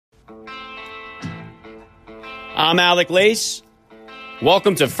I'm Alec Lace.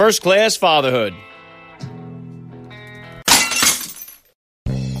 Welcome to First Class Fatherhood.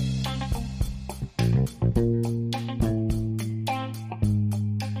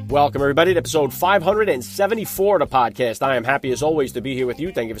 Welcome, everybody, to episode 574 of the podcast. I am happy, as always, to be here with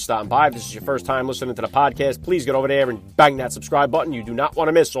you. Thank you for stopping by. If this is your first time listening to the podcast, please get over there and bang that subscribe button. You do not want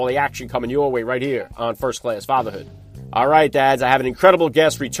to miss all the action coming your way right here on First Class Fatherhood. All right, dads, I have an incredible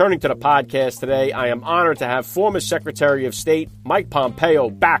guest returning to the podcast today. I am honored to have former Secretary of State Mike Pompeo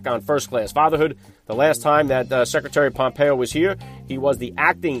back on First Class Fatherhood. The last time that Secretary Pompeo was here, he was the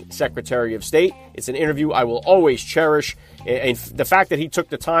acting Secretary of State. It's an interview I will always cherish. And the fact that he took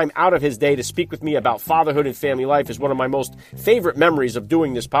the time out of his day to speak with me about fatherhood and family life is one of my most favorite memories of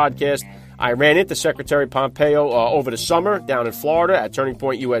doing this podcast. I ran into Secretary Pompeo over the summer down in Florida at Turning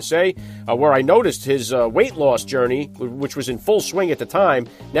Point USA, where I noticed his weight loss journey, which was in full swing at the time.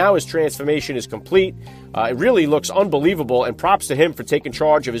 Now his transformation is complete. It really looks unbelievable, and props to him for taking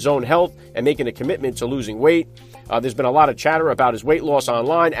charge of his own health and making a commitment to losing weight. There's been a lot of chatter about his weight loss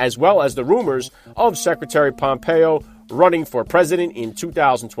online, as well as the rumors of Secretary Pompeo running for president in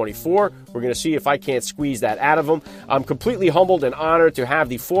 2024. We're going to see if I can't squeeze that out of him. I'm completely humbled and honored to have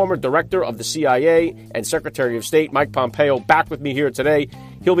the former director of the CIA and Secretary of State, Mike Pompeo, back with me here today.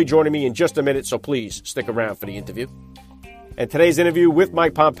 He'll be joining me in just a minute, so please stick around for the interview. And today's interview with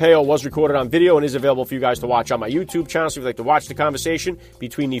Mike Pompeo was recorded on video and is available for you guys to watch on my YouTube channel. So if you'd like to watch the conversation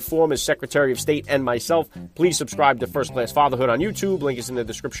between the former Secretary of State and myself, please subscribe to First Class Fatherhood on YouTube. Link is in the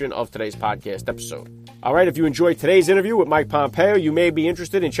description of today's podcast episode. All right, if you enjoyed today's interview with Mike Pompeo, you may be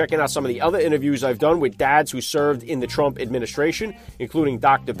interested in checking out some of the other interviews I've done with dads who served in the Trump administration, including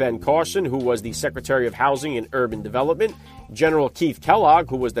Dr. Ben Carson, who was the Secretary of Housing and Urban Development, General Keith Kellogg,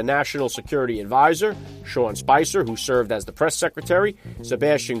 who was the National Security Advisor, Sean Spicer, who served as the Press Secretary,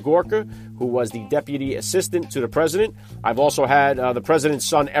 Sebastian Gorka, who was the Deputy Assistant to the President. I've also had the President's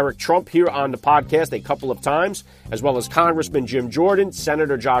son, Eric Trump, here on the podcast a couple of times, as well as Congressman Jim Jordan,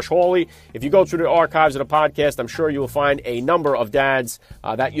 Senator Josh Hawley. If you go through the archives of the podcast, I'm sure you'll find a number of dads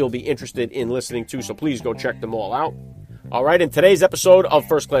that you'll be interested in listening to, so please go check them all out. All right, and today's episode of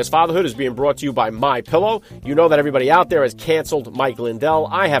First Class Fatherhood is being brought to you by MyPillow. You know that everybody out there has canceled Mike Lindell.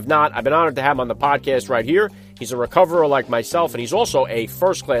 I have not. I've been honored to have him on the podcast right here. He's a recoverer like myself, and he's also a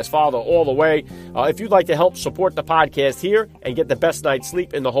first-class father all the way. If you'd like to help support the podcast here and get the best night's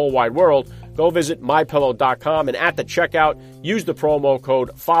sleep in the whole wide world, go visit MyPillow.com, and at the checkout, use the promo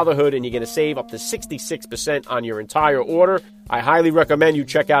code FATHERHOOD, and you're going to save up to 66% on your entire order. I highly recommend you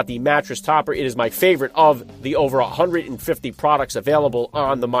check out the mattress topper. It is my favorite of the over 150 products available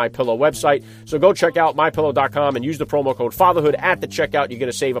on the MyPillow website. So go check out MyPillow.com and use the promo code FATHERHOOD at the checkout. You're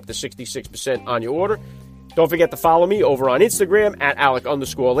going to save up to 66% on your order. Don't forget to follow me over on Instagram at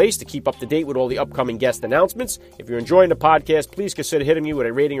Alec_Lace to keep up to date with all the upcoming guest announcements. If you're enjoying the podcast, please consider hitting me with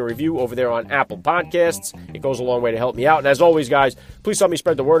a rating or review over there on Apple Podcasts. It goes a long way to help me out. And as always, guys, please help me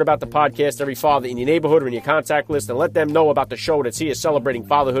spread the word about the podcast to every father in your neighborhood or in your contact list, and let them know about the show that's here celebrating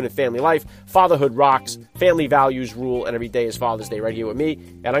fatherhood and family life. Fatherhood rocks, family values rule, and every day is Father's Day right here with me.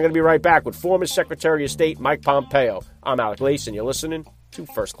 And I'm going to be right back with former Secretary of State Mike Pompeo. I'm Alec Lace, and you're listening to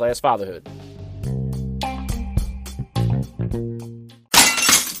First Class Fatherhood.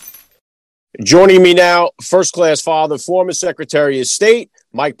 Joining me now, First Class Father, former Secretary of State,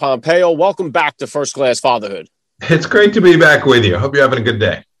 Mike Pompeo. Welcome back to First Class Fatherhood. It's great to be back with you. Hope you're having a good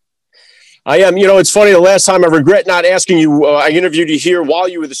day. I am. You know, it's funny. The last time I regret not asking you, I interviewed you here while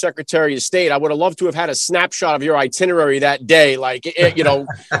you were the Secretary of State. I would have loved to have had a snapshot of your itinerary that day, like, you know,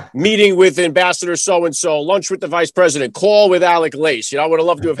 meeting with Ambassador so-and-so, lunch with the Vice President, call with Alec Lace. You know, I would have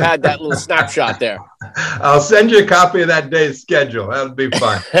loved to have had that little snapshot there. I'll send you a copy of that day's schedule. That would be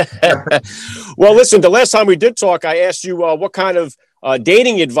fun. Well, listen, the last time we did talk, I asked you what kind of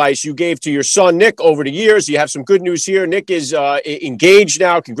dating advice you gave to your son, Nick, over the years. You have some good news here. Nick is engaged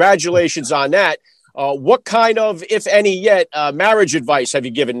now. Congratulations on that. What kind of, if any yet, marriage advice have you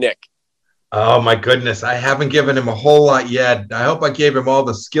given Nick? Oh, my goodness. I haven't given him a whole lot yet. I hope I gave him all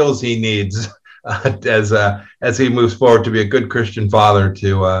the skills he needs as he moves forward to be a good Christian father,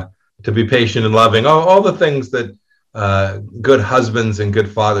 to be patient and loving, all the things that good husbands and good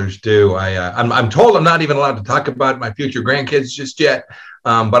fathers do. I'm told I'm not even allowed to talk about my future grandkids just yet,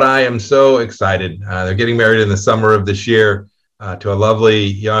 but I am so excited. They're getting married in the summer of this year to a lovely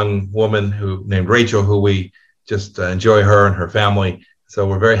young woman named Rachel, who we just enjoy her and her family. So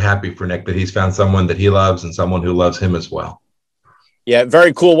we're very happy for Nick that he's found someone that he loves and someone who loves him as well. Yeah,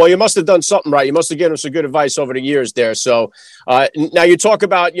 very cool. Well, you must have done something right. You must have given him some good advice over the years there. So now you talk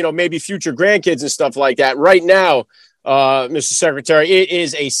about, maybe future grandkids and stuff like that. Right now, Mr. Secretary. It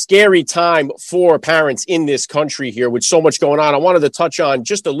is a scary time for parents in this country here with so much going on. I wanted to touch on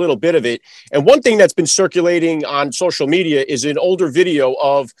just a little bit of it. And one thing that's been circulating on social media is an older video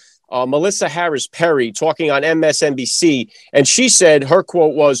of Melissa Harris Perry talking on MSNBC. And she said, her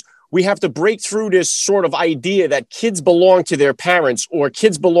quote was, "We have to break through this sort of idea that kids belong to their parents or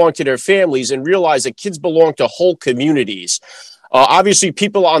kids belong to their families and realize that kids belong to whole communities." Obviously,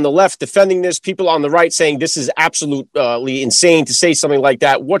 people on the left defending this, people on the right saying this is absolutely insane to say something like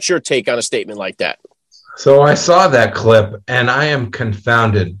that. What's your take on a statement like that? So I saw that clip, and I am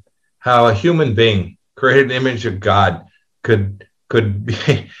confounded how a human being created an image of God could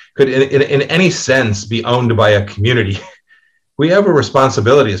in any sense be owned by a community. We have a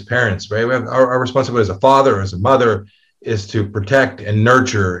responsibility as parents, right? We have our responsibility as a father, as a mother, is to protect and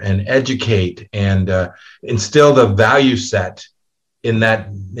nurture and educate and instill the value set in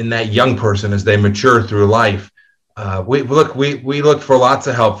that young person as they mature through life. We looked for lots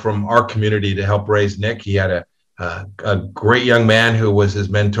of help from our community to help raise Nick. He had a great young man who was his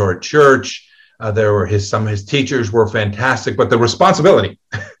mentor at church. Some of his teachers were fantastic, but the responsibility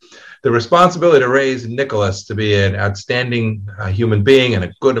to raise Nicholas to be an outstanding human being and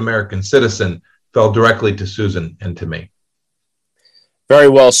a good American citizen fell directly to Susan and to me. Very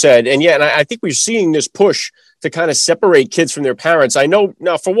well said. And yeah, and I think we're seeing this push to kind of separate kids from their parents. I know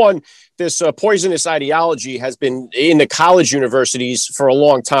now, for one, this poisonous ideology has been in the college universities for a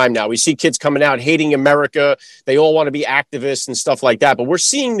long time now. We see kids coming out hating America. They all want to be activists and stuff like that. But we're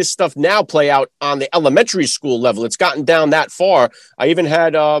seeing this stuff now play out on the elementary school level. It's gotten down that far. I even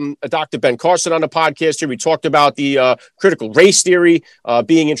had Dr. Ben Carson on the podcast here. We talked about the critical race theory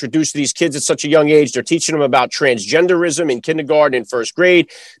being introduced to these kids at such a young age. They're teaching them about transgenderism in kindergarten and first grade.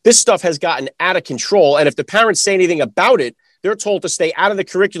 This stuff has gotten out of control. And if the parents say anything about it, they're told to stay out of the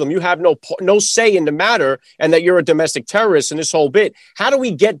curriculum. You have no say in the matter, and that you're a domestic terrorist and this whole bit. How do we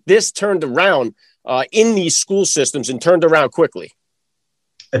get this turned around in these school systems and turned around quickly?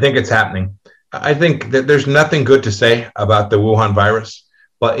 I think it's happening. I think that there's nothing good to say about the Wuhan virus,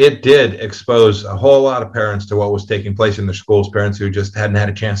 but it did expose a whole lot of parents to what was taking place in their schools, parents who just hadn't had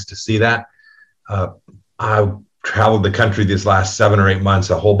a chance to see that. I've traveled the country these last 7 or 8 months,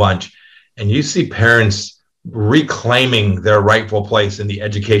 a whole bunch, and you see parents reclaiming their rightful place in the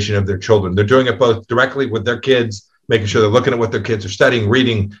education of their children. They're doing it both directly with their kids, making sure they're looking at what their kids are studying,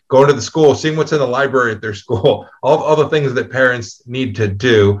 reading, going to the school, seeing what's in the library at their school, all the things that parents need to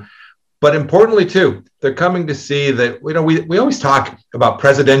do. But importantly, too, they're coming to see that, we always talk about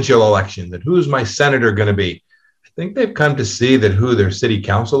presidential elections and who's my senator going to be. I think they've come to see that who their city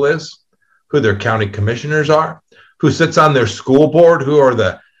council is, who their county commissioners are, who sits on their school board, who are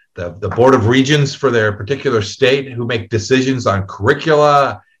the board of regents for their particular state, who make decisions on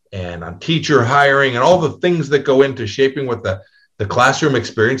curricula and on teacher hiring and all the things that go into shaping what the classroom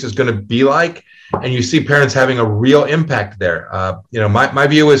experience is going to be like. And you see parents having a real impact there. My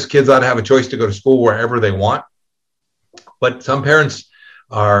view is kids ought to have a choice to go to school wherever they want. But some parents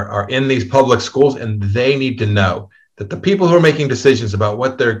are in these public schools, and they need to know that the people who are making decisions about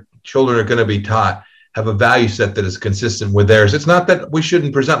what their children are going to be taught have a value set that is consistent with theirs. It's not that we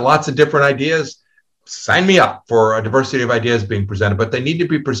shouldn't present lots of different ideas. Sign me up for a diversity of ideas being presented, but they need to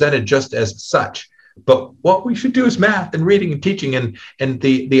be presented just as such. But what we should do is math and reading and teaching, and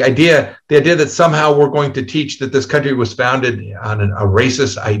the idea that somehow we're going to teach that this country was founded on a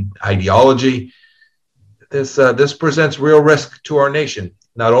racist ideology. This presents real risk to our nation,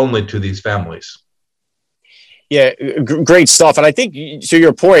 not only to these families. Yeah, great stuff. And I think, to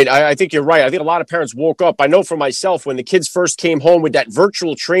your point, I think you're right. I think a lot of parents woke up. I know for myself, when the kids first came home with that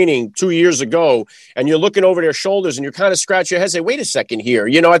virtual training 2 years ago, and you're looking over their shoulders and you're kind of scratching your head, say, wait a second here.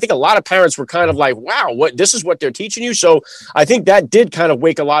 I think a lot of parents were kind of like, wow, this is what they're teaching you. So I think that did kind of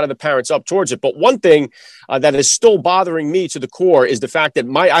wake a lot of the parents up towards it. But one thing that is still bothering me to the core is the fact that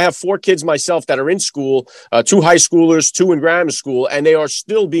I have 4 kids myself that are in school, 2 high schoolers, 2 in grammar school, and they are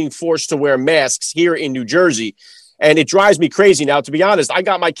still being forced to wear masks here in New Jersey. And it drives me crazy now, to be honest. I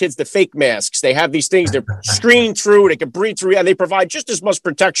got my kids the fake masks. They have these things, they're screened through, they can breathe through, and they provide just as much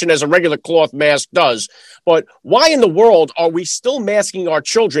protection as a regular cloth mask does. But why in the world are we still masking our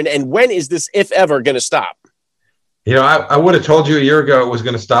children? And when is this, if ever, going to stop? I would have told you a year ago it was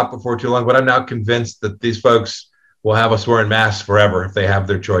going to stop before too long, but I'm now convinced that these folks will have us wearing masks forever if they have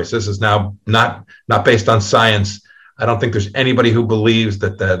their choice. This is now not based on science. I don't think there's anybody who believes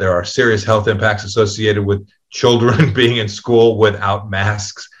that there are serious health impacts associated with children being in school without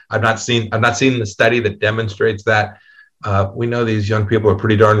masks. I've not seen the study that demonstrates that. We know these young people are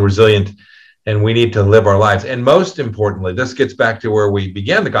pretty darn resilient. and we need to live our lives. And most importantly, this gets back to where we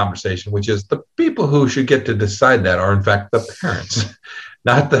began the conversation, which is the people who should get to decide that are, in fact, the parents,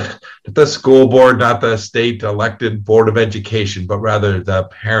 not the school board, not the state elected board of education, but rather the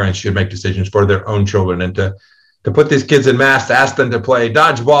parents should make decisions for their own children. And to put these kids in masks, ask them to play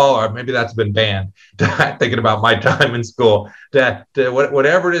dodgeball, or maybe that's been banned, thinking about my time in school,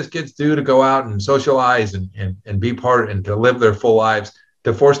 whatever it is kids do to go out and socialize and be part and to live their full lives,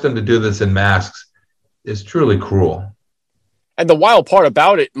 to force them to do this in masks is truly cruel. And the wild part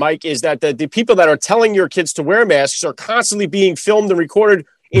about it, Mike, is that the people that are telling your kids to wear masks are constantly being filmed and recorded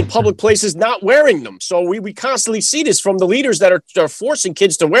in public places not wearing them. So we constantly see this from the leaders that are forcing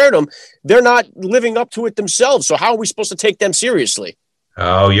kids to wear them. They're not living up to it themselves. So how are we supposed to take them seriously?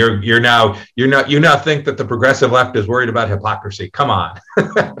 Oh, you now think that the progressive left is worried about hypocrisy. Come on.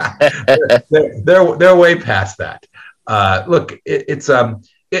 they're way past that. Look, it's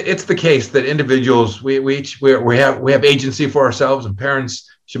the case that individuals, we have agency for ourselves, and parents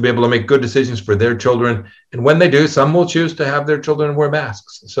should be able to make good decisions for their children. And when they do, some will choose to have their children wear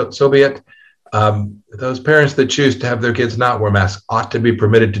masks. So be it. Those parents that choose to have their kids not wear masks ought to be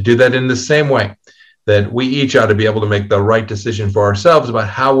permitted to do that in the same way that we each ought to be able to make the right decision for ourselves about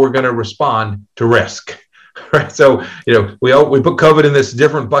how we're going to respond to risk. Right? So, we put COVID in this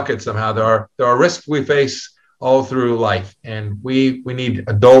different bucket somehow. There are risks we face all through life, and we need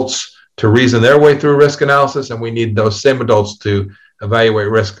adults to reason their way through risk analysis, and we need those same adults to evaluate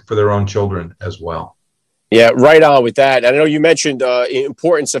risk for their own children as well. Yeah, right on with that. I know you mentioned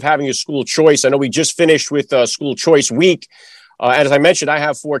importance of having a school choice. I know we just finished with school choice week. As I mentioned, I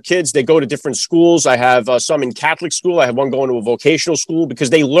have 4 kids. They go to different schools. I have some in Catholic school. I have one going to a vocational school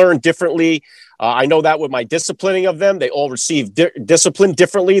because they learn differently. I know that with my disciplining of them, they all receive discipline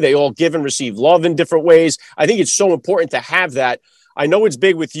differently. They all give and receive love in different ways. I think it's so important to have that. I know it's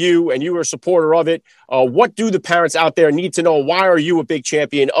big with you, and you are a supporter of it. What do the parents out there need to know? Why are you a big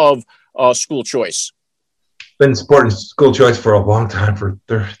champion of school choice? Been supporting school choice for a long time. For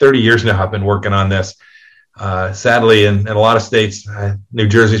 30 years now, I've been working on this. Sadly, in a lot of states, New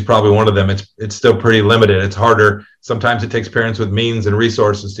Jersey is probably one of them. It's still pretty limited. It's harder. Sometimes it takes parents with means and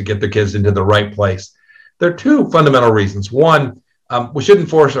resources to get their kids into the right place. There are 2 fundamental reasons. One, we shouldn't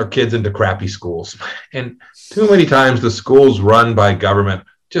force our kids into crappy schools. And too many times the schools run by government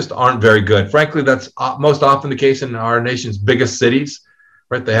just aren't very good. Frankly, that's most often the case in our nation's biggest cities,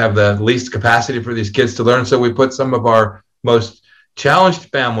 right? They have the least capacity for these kids to learn. So we put some of our most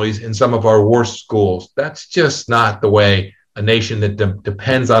challenged families in some of our worst schools. That's just not the way a nation that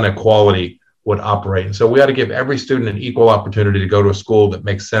depends on equality would operate. And so we ought to give every student an equal opportunity to go to a school that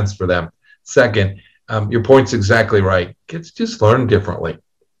makes sense for them. Second, your point's exactly right. Kids just learn differently.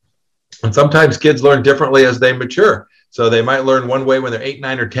 And sometimes kids learn differently as they mature. So they might learn one way when they're 8,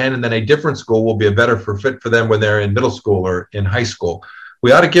 9, or 10, and then a different school will be a better fit for them when they're in middle school or in high school.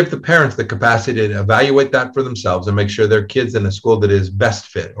 We ought to give the parents the capacity to evaluate that for themselves and make sure their kid's in a school that is best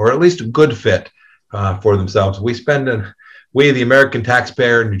fit, or at least a good fit for themselves. We, the American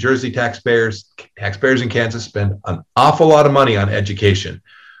taxpayer, New Jersey taxpayers in Kansas, spend an awful lot of money on education.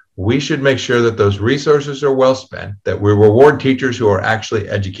 We should make sure that those resources are well spent, that we reward teachers who are actually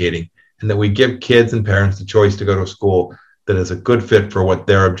educating, and that we give kids and parents the choice to go to a school that is a good fit for what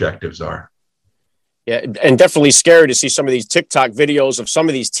their objectives are. Yeah, and definitely scary to see some of these TikTok videos of some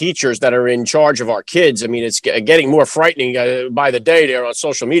of these teachers that are in charge of our kids. I mean, it's getting more frightening by the day there on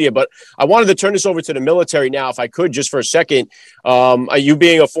social media. But I wanted to turn this over to the military now, if I could, just for a second. You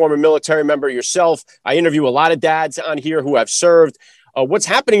being a former military member yourself, I interview a lot of dads on here who have served. What's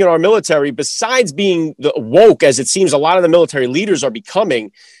happening in our military, besides being woke, as it seems a lot of the military leaders are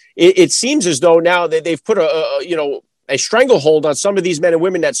becoming, it seems as though now that they've put a stranglehold on some of these men and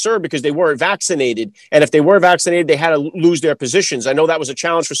women that serve because they weren't vaccinated. And if they were vaccinated, they had to lose their positions. I know that was a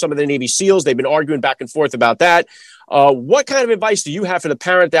challenge for some of the Navy SEALs. They've been arguing back and forth about that. What kind of advice do you have for the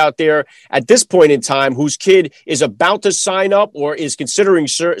parent out there at this point in time whose kid is about to sign up or is considering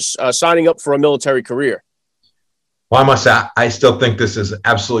signing up for a military career? Well, I must say, I still think this is an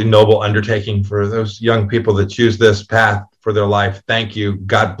absolutely noble undertaking for those young people that choose this path for their life. Thank you.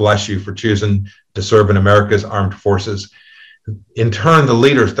 God bless you for choosing to serve in America's armed forces. In turn, the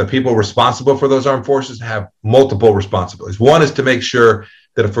leaders, the people responsible for those armed forces, have multiple responsibilities. One is to make sure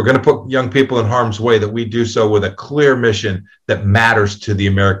that if we're going to put young people in harm's way, that we do so with a clear mission that matters to the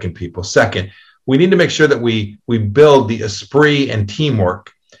American people. Second, we need to make sure that we build the esprit and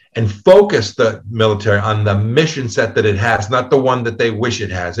teamwork and focus the military on the mission set that it has, not the one that they wish it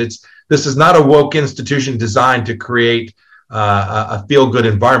has. This is not a woke institution designed to create a feel-good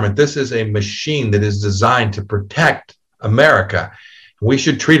environment. This is a machine that is designed to protect America. We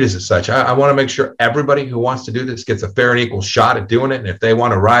should treat it as such. I want to make sure everybody who wants to do this gets a fair and equal shot at doing it. And if they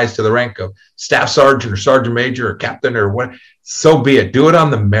want to rise to the rank of staff sergeant or sergeant major or captain or what, so be it. Do it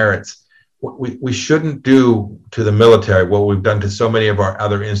on the merits. We shouldn't do to the military what we've done to so many of our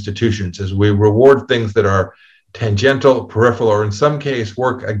other institutions, is we reward things that are tangential, peripheral, or in some case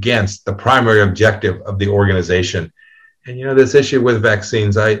work against the primary objective of the organization. And, this issue with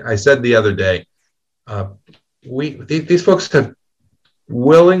vaccines, I said the other day, these folks have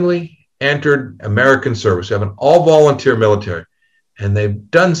willingly entered American service. We have an all-volunteer military, and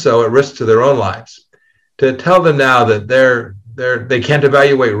they've done so at risk to their own lives. To tell them now that they can't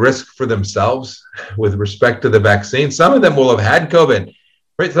evaluate risk for themselves with respect to the vaccine. Some of them will have had COVID,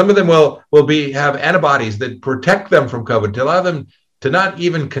 right? Some of them will have antibodies that protect them from COVID. To allow them to not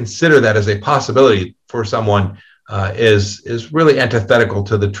even consider that as a possibility for someone is really antithetical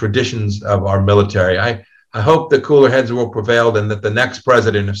to the traditions of our military. I hope that cooler heads will prevail, and that the next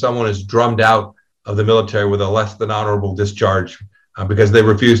president, if someone is drummed out of the military with a less than honorable discharge because they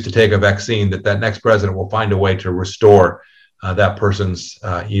refuse to take a vaccine, that next president will find a way to restore that person's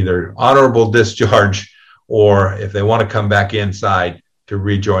either honorable discharge, or if they want to come back inside, to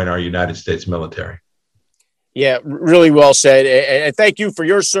rejoin our United States military. Yeah, really well said. And thank you for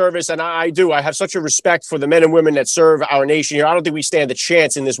your service. And I have such a respect for the men and women that serve our nation here. I don't think we stand a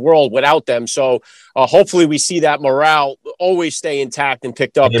chance in this world without them. So hopefully we see that morale always stay intact and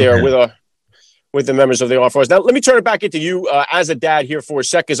picked up there with the members of the armed forces. Now, let me turn it back into you as a dad here for a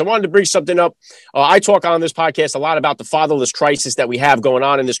second, because I wanted to bring something up. I talk on this podcast a lot about the fatherless crisis that we have going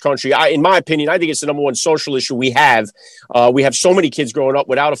on in this country. In my opinion, I think it's the number one social issue we have. We have so many kids growing up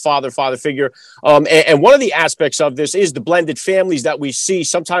without a father figure. And one of the aspects of this is the blended families that we see,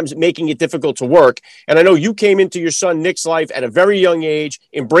 sometimes making it difficult to work. And I know you came into your son Nick's life at a very young age,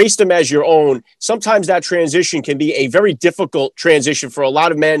 embraced him as your own. Sometimes that transition can be a very difficult transition for a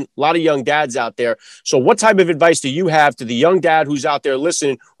lot of men, a lot of young dads out there. So what type of advice do you have to the young dad who's out there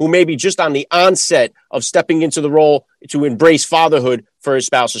listening, who may be just on the onset of stepping into the role to embrace fatherhood for his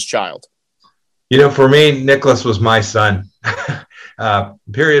spouse's child? For me, Nicholas was my son.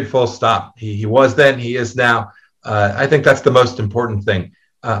 Period, full stop. He was then, he is now. I think that's the most important thing.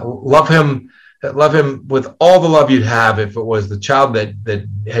 Love him with all the love you'd have if it was the child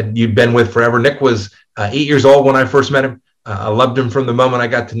that you'd been with forever. Nick was 8 years old when I first met him. I loved him from the moment I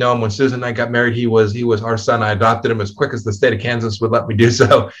got to know him. When Susan and I got married, he was our son. I adopted him as quick as the state of Kansas would let me do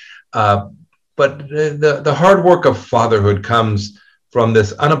so. But the hard work of fatherhood comes from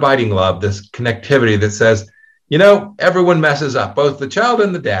this unabiding love, this connectivity that says, everyone messes up, both the child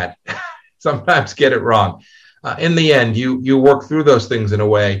and the dad sometimes get it wrong. In the end, you work through those things in a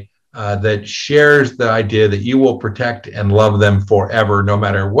way that shares the idea that you will protect and love them forever, no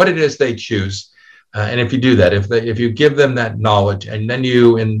matter what it is they choose. And if you do that, if you give them that knowledge, and then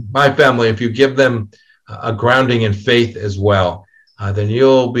in my family, if you give them a grounding in faith as well, then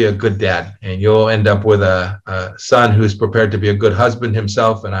you'll be a good dad, and you'll end up with a son who's prepared to be a good husband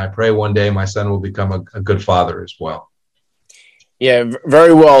himself. And I pray one day my son will become a good father as well. Yeah,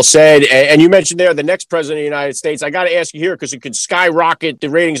 very well said. And you mentioned there the next president of the United States. I got to ask you here, because it could skyrocket the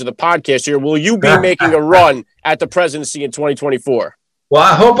ratings of the podcast here. Will you be making a run at the presidency in 2024? Well,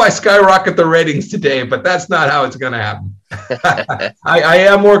 I hope I skyrocket the ratings today, but that's not how it's going to happen. I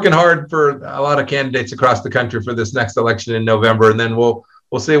am working hard for a lot of candidates across the country for this next election in November, and then we'll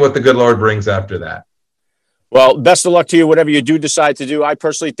see what the good Lord brings after that. Well, best of luck to you, whatever you do decide to do. I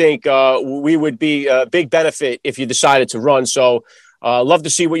personally think we would be a big benefit if you decided to run. So love to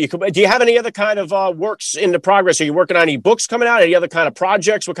see what you could. Do you have any other kind of works in the progress? Are you working on any books coming out? Any other kind of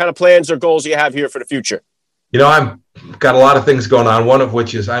projects? What kind of plans or goals do you have here for the future? I've got a lot of things going on, one of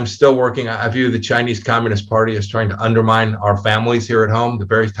which is I'm still working. I view the Chinese Communist Party as trying to undermine our families here at home, the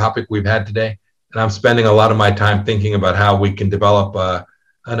very topic we've had today. And I'm spending a lot of my time thinking about how we can develop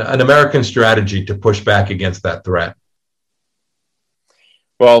an American strategy to push back against that threat.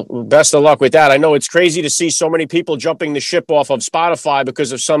 Well, best of luck with that. I know it's crazy to see so many people jumping the ship off of Spotify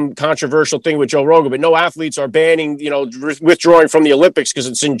because of some controversial thing with Joe Rogan, but no athletes are banning, withdrawing from the Olympics because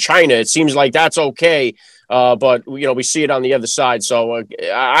it's in China. It seems like that's okay. But we see it on the other side. So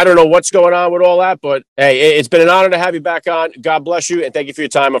I don't know what's going on with all that, but hey, it's been an honor to have you back on. God bless you. And thank you for your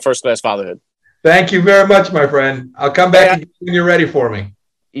time on First Class Fatherhood. Thank you very much, my friend. I'll come back when you're ready for me.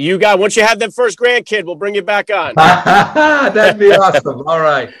 Once you have that first grandkid, we'll bring you back on. That'd be awesome. All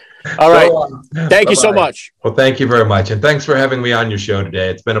right. Thank you so much. Well, thank you very much. And thanks for having me on your show today.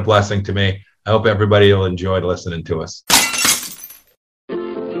 It's been a blessing to me. I hope everybody will enjoy listening to us.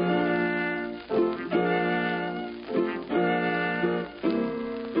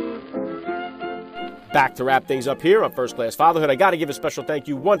 back to wrap things up here on First Class Fatherhood. I got to give a special thank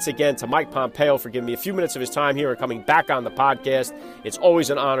you once again to Mike Pompeo for giving me a few minutes of his time here and coming back on the podcast. It's always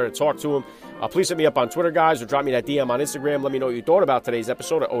an honor to talk to him. Please hit me up on Twitter, guys, or drop me that DM on Instagram. Let me know what you thought about today's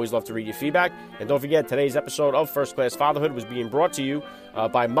episode. I always love to read your feedback. And don't forget, today's episode of First Class Fatherhood was being brought to you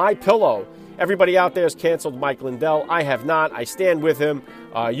by MyPillow. Everybody out there has canceled Mike Lindell. I have not. I stand with him.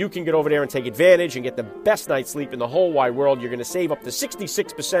 You can get over there and take advantage and get the best night's sleep in the whole wide world. You're going to save up to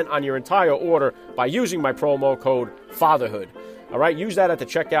 66% on your entire order by using my promo code FATHERHOOD. All right, use that at the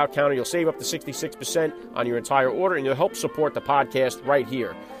checkout counter. You'll save up to 66% on your entire order, and you'll help support the podcast right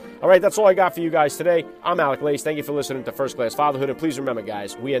here. All right, that's all I got for you guys today. I'm Alec Lace. Thank you for listening to First Class Fatherhood. And please remember,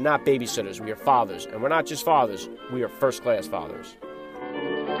 guys, we are not babysitters. We are fathers. And we're not just fathers. We are first-class fathers.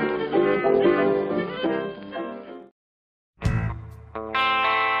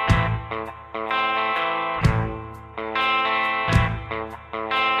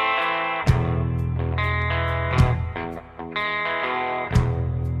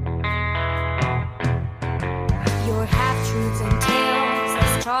 Your half-truths and tales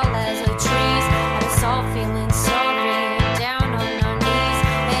as tall as a trees had us all feeling sorry, down on our knees.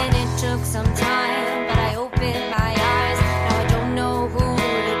 And it took some time, but I opened